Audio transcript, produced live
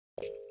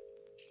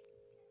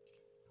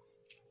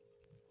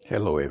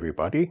Hello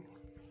everybody.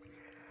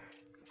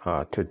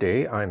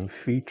 Today I'm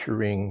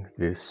featuring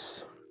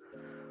this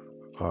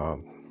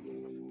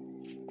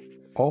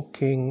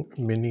All-King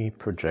mini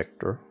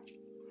projector.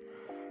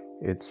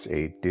 It's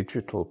a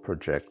digital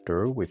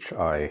projector which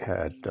I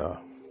had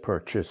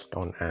purchased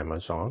on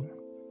Amazon.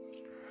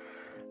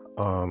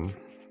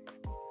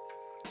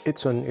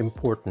 It's an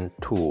important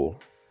tool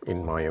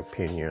in my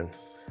opinion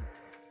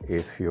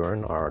if you're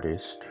an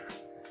artist,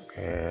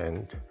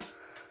 and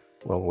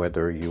well,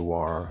 whether you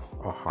are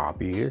a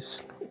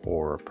hobbyist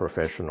or a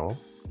professional,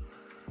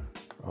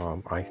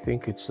 I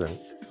think it's a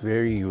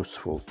very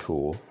useful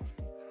tool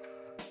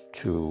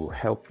to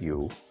help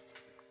you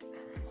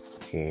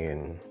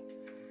in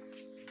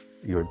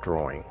your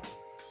drawing.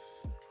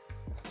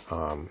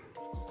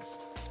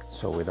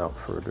 So without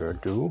further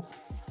ado,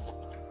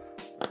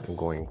 I'm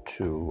going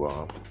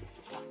to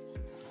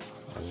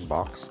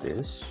unbox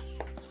this.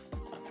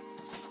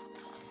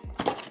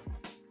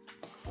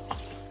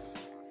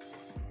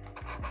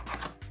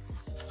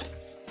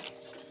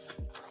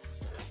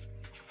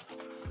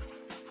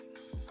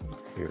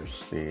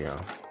 Here's the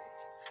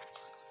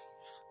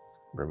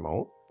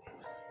remote.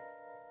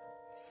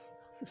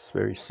 It's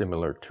very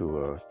similar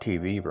to a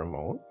TV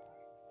remote.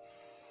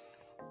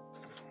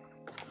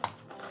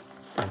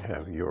 You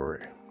have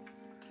your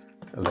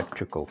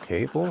electrical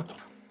cable.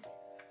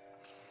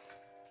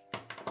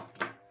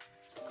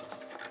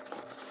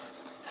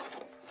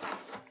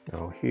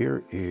 Now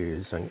here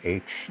is an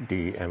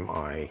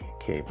HDMI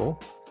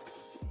cable.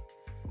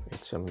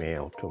 It's a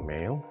male to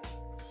male.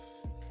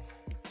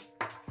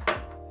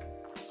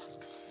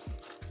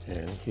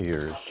 And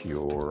here's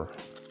your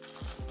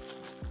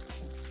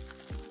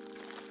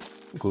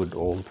good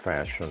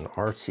old-fashioned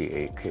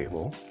RCA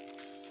cable.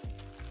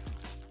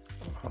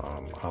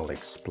 I'll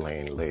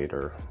explain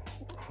later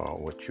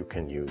what you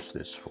can use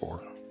this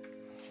for.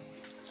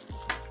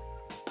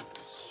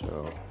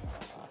 So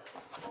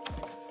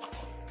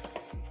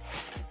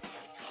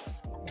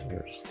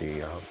here's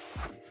the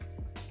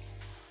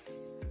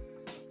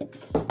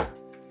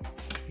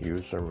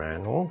user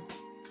manual.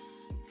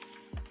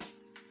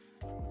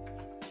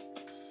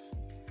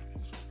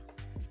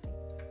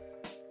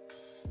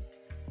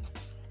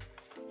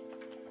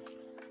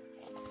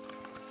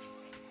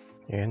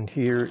 And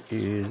here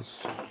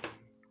is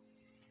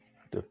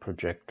the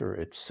projector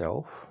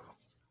itself.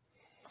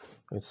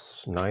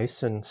 It's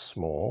nice and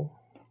small,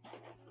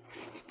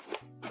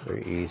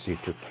 very easy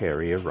to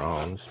carry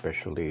around,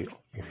 especially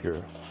if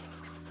you're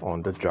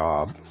on the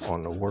job,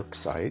 on a work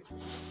site.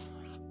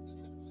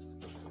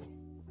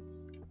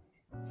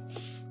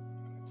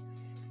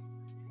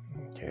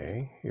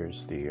 Okay,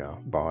 here's the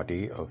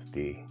body of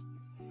the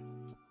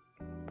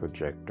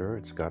projector.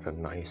 It's got a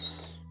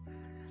nice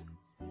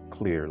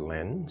clear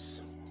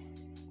lens,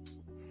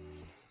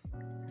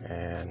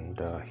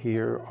 and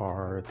here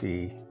are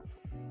the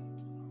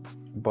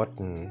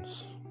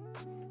buttons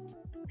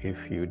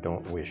if you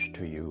don't wish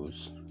to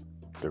use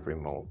the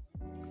remote.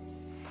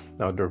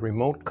 Now the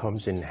remote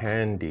comes in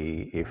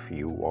handy if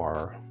you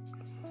are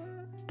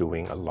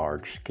doing a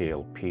large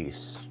scale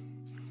piece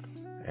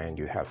and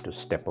you have to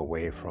step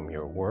away from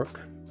your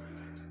work,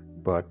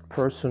 but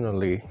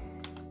personally,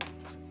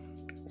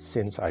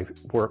 since I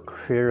work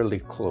fairly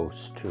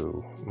close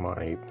to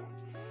my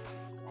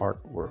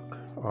artwork,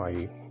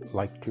 I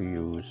like to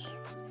use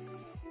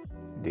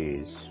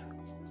these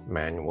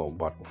manual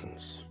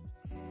buttons,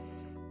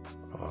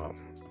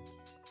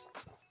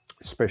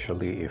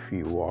 especially if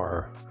you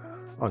are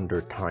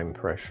under time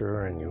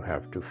pressure and you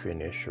have to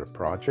finish your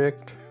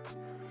project.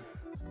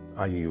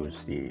 I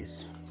use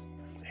these,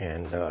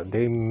 and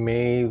they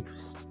may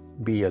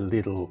be a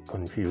little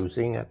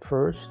confusing at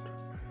first,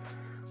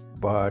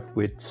 but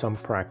with some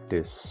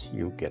practice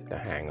you get the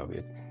hang of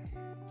it.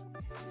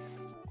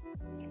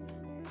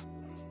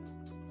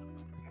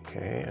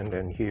 Okay, and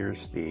then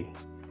here's the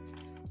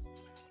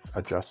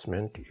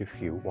adjustment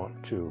if you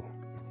want to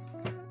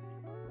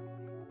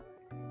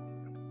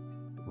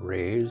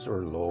raise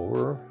or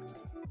lower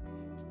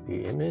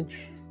the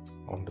image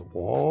on the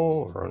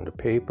wall or on the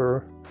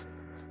paper.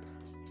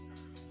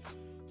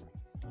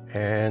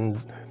 And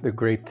the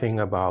great thing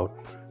about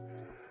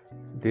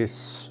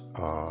this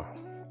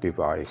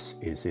device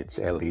is it's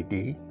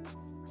LED,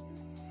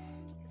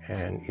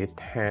 and it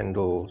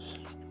handles,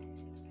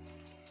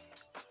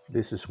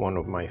 this is one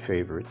of my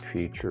favorite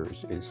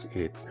features, is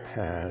it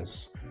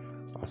has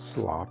a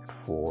slot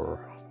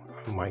for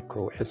a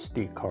micro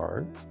SD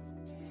card.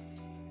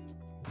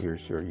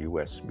 Here's your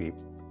USB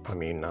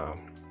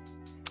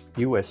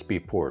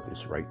port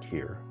is right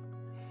here.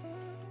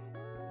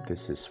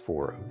 This is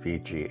for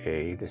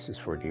VGA. This is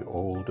for the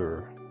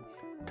older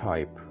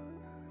type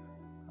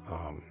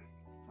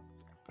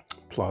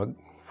plug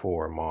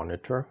for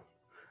monitor,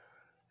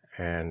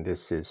 and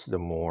this is the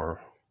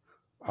more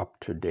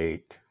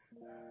up-to-date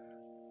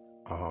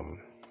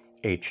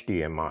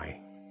HDMI,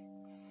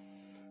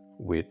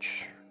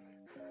 which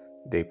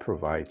they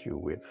provide you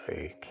with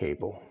a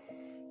cable.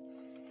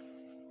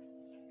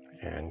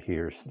 And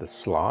here's the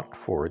slot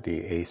for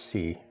the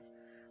AC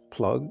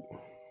plug.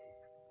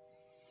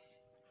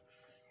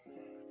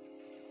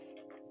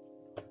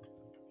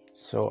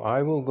 So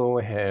I will go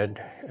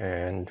ahead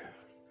and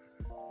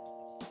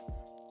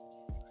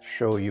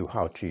show you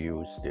how to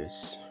use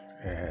this,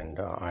 and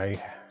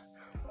I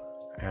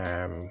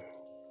am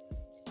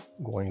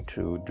going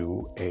to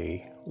do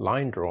a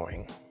line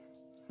drawing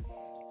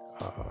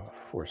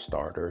for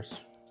starters.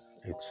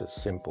 It's a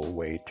simple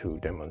way to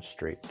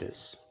demonstrate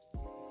this.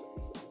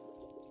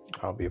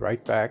 I'll be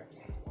right back.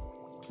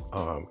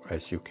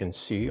 As you can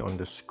see on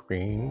the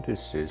screen,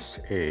 this is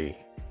a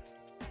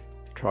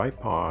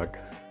tripod,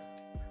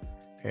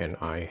 and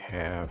I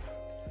have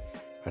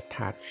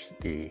attached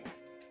the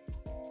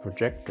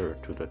projector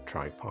to the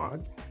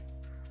tripod.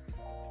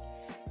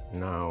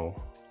 Now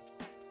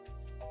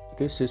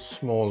this is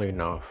small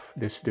enough,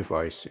 this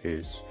device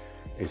is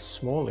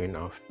small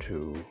enough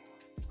to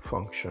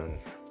function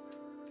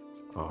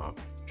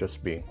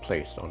just being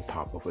placed on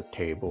top of a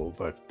table,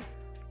 but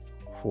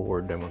for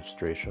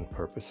demonstration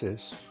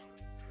purposes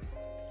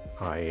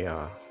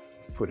I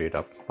put it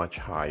up much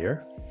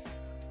higher.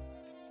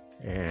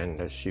 And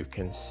as you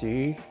can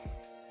see,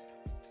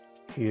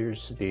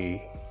 here's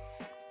the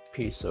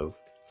piece of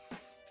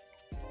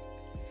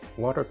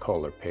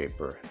watercolor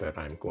paper that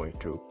I'm going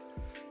to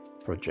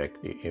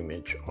project the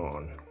image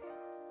on.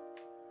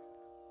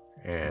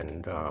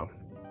 And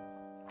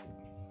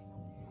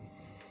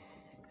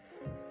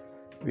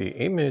the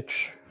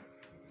image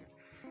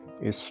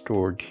is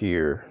stored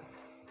here.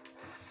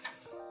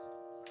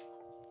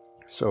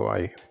 So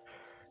I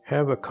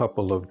have a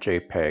couple of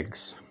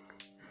JPEGs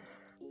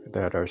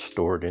that are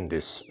stored in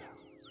this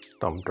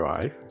thumb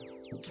drive,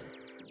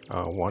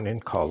 one in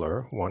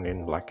color, one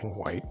in black and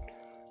white,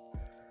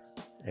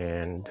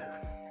 and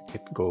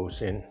it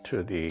goes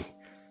into the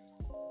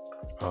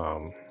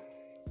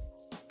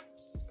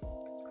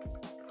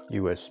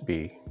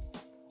USB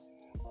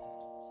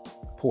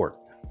port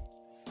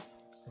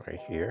right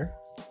here.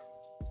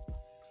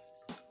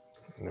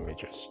 Let me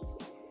just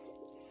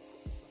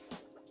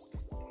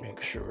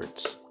make sure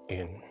it's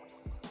in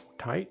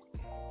tight.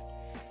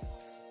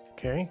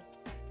 Okay,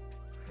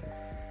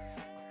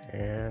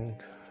 and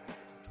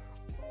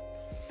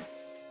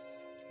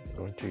I'm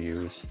going to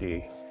use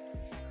the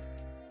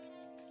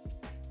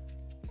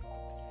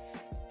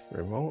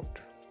remote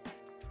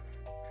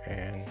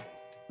and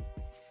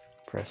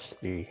press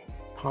the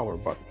power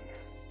button.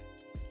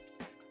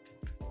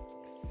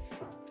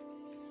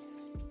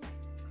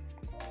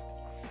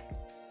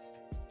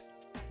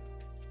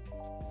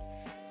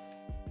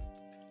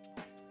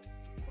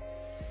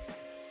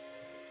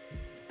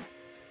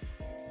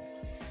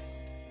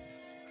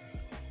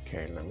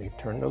 Okay, let me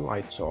turn the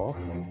lights off.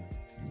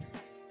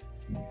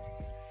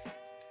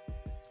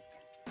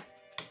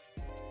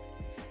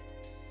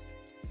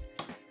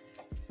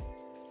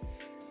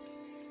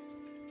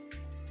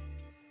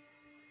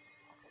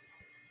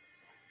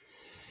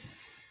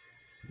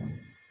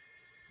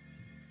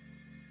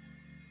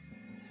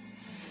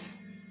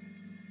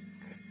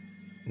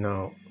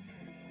 Now,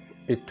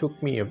 it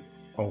took me a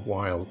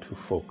while to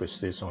focus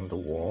this on the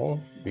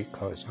wall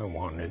because I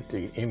wanted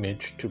the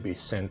image to be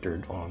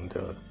centered on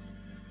the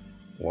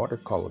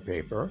watercolor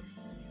paper,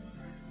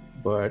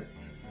 but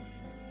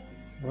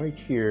right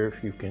here,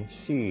 if you can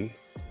see,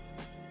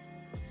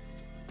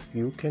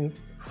 you can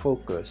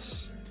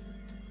focus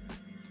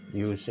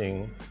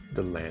using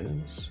the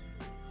lens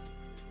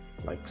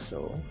like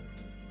so.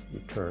 You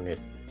turn it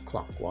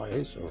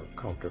clockwise or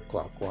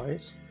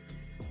counterclockwise,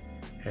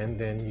 and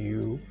then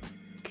you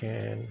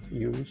can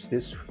use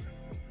this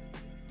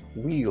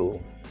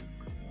wheel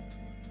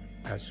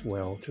as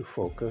well to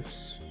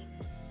focus.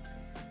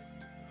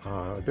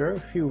 There are a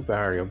few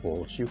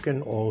variables. You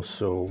can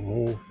also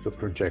move the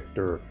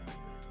projector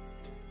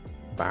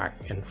back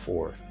and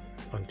forth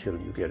until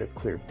you get a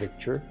clear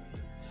picture.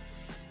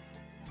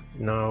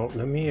 Now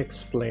let me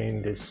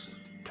explain this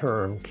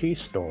term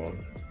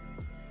keystone.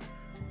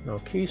 Now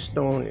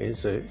keystone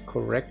is a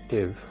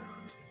corrective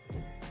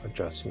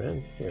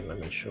adjustment. Here, let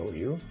me show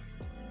you.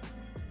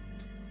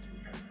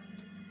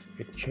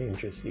 It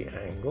changes the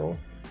angle.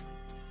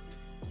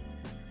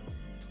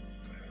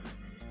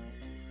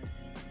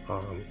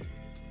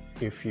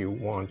 If you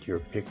want your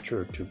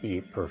picture to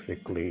be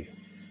perfectly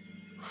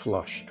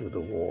flush to the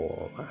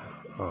wall,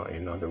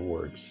 in other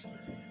words,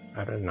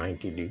 at a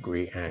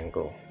 90-degree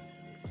angle.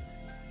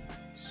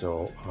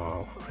 So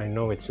I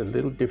know it's a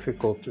little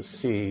difficult to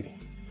see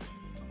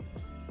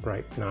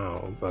right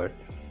now, but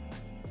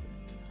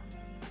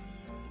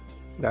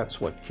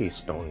that's what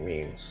keystone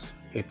means.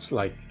 It's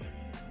like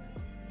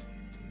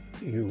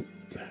you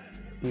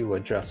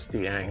adjust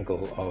the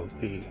angle of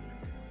the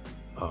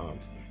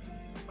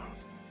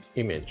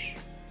image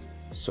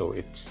so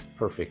it's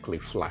perfectly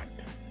flat.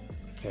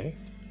 Okay,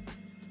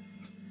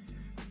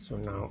 so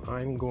now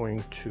I'm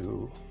going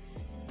to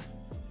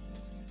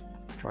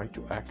try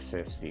to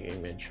access the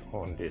image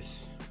on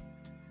this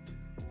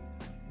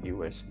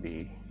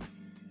USB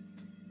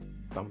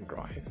thumb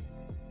drive.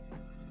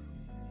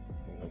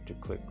 I'm going to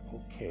click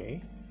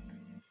OK.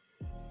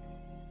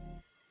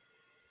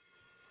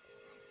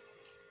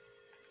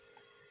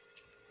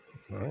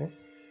 All right.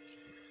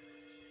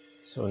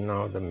 So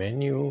now the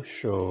menu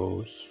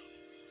shows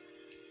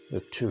the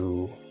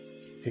two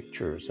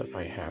pictures that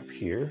I have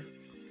here.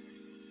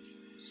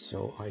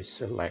 So I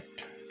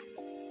select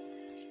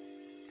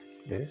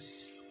this,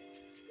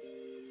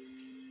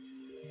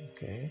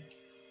 okay,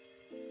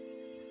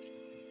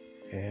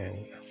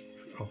 and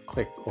I'll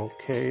click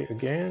OK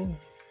again.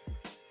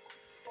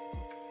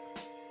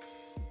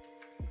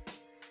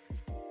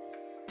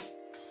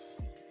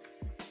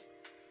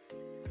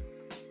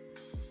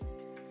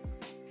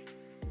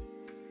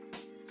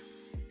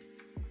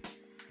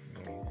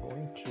 I'm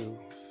going to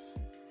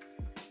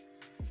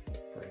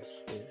press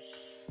this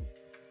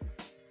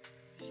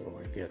so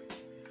I get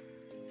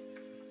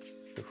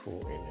the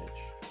full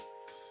image.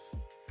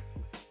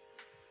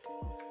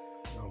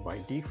 Now by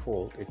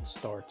default it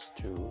starts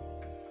to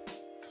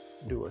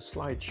do a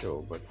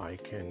slideshow, but I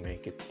can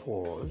make it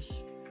pause.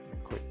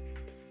 Click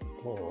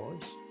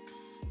pause.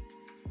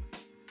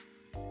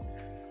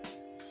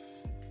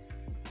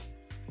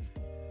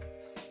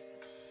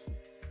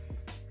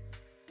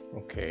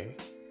 Okay,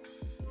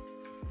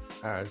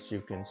 as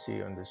you can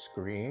see on the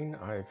screen,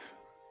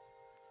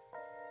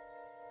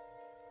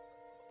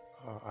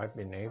 I've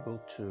been able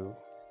to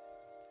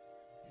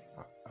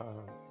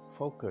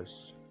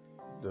focus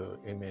the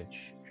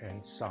image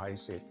and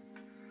size it.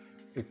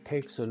 It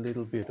takes a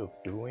little bit of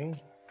doing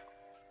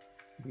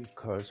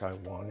because I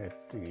wanted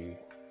the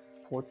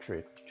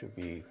portrait to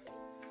be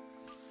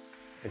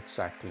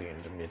exactly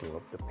in the middle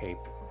of the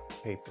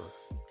paper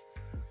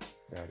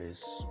that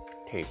is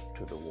taped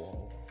to the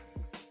wall.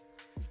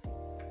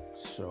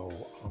 So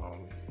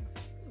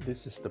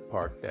this is the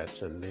part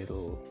that's a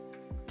little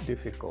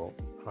difficult,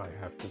 I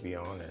have to be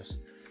honest,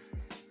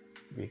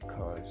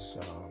 because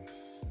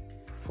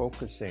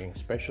focusing,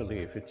 especially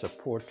if it's a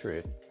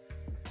portrait,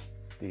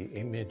 the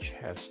image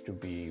has to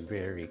be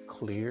very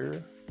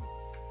clear,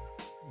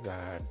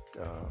 that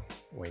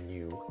when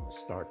you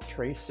start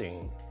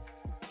tracing,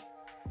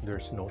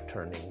 there's no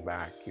turning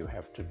back. You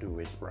have to do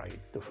it right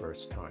the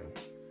first time.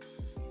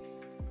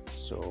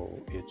 So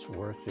it's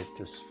worth it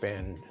to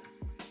spend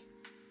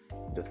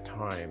the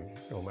time,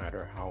 no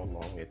matter how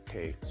long it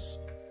takes,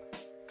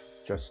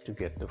 just to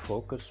get the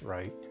focus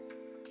right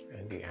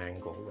and the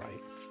angle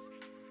right.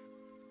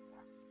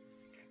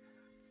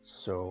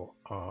 So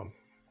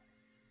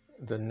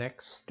the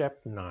next step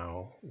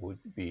now would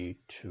be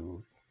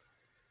to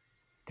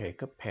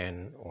take a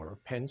pen or a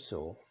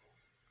pencil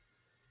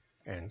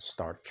and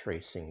start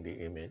tracing the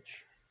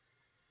image.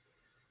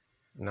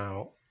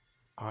 Now,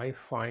 I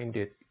find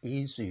it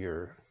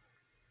easier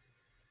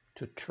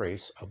to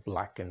trace a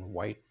black and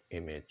white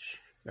image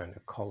than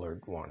a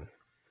colored one,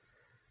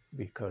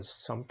 because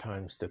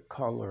sometimes the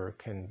color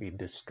can be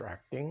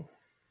distracting,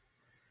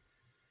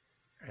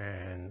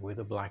 and with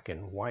a black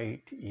and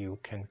white you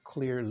can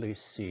clearly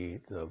see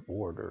the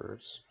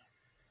borders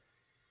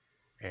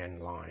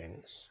and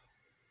lines.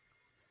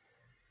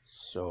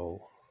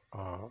 So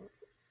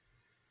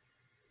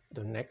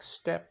the next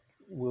step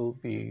will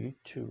be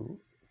to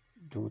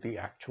do the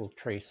actual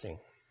tracing.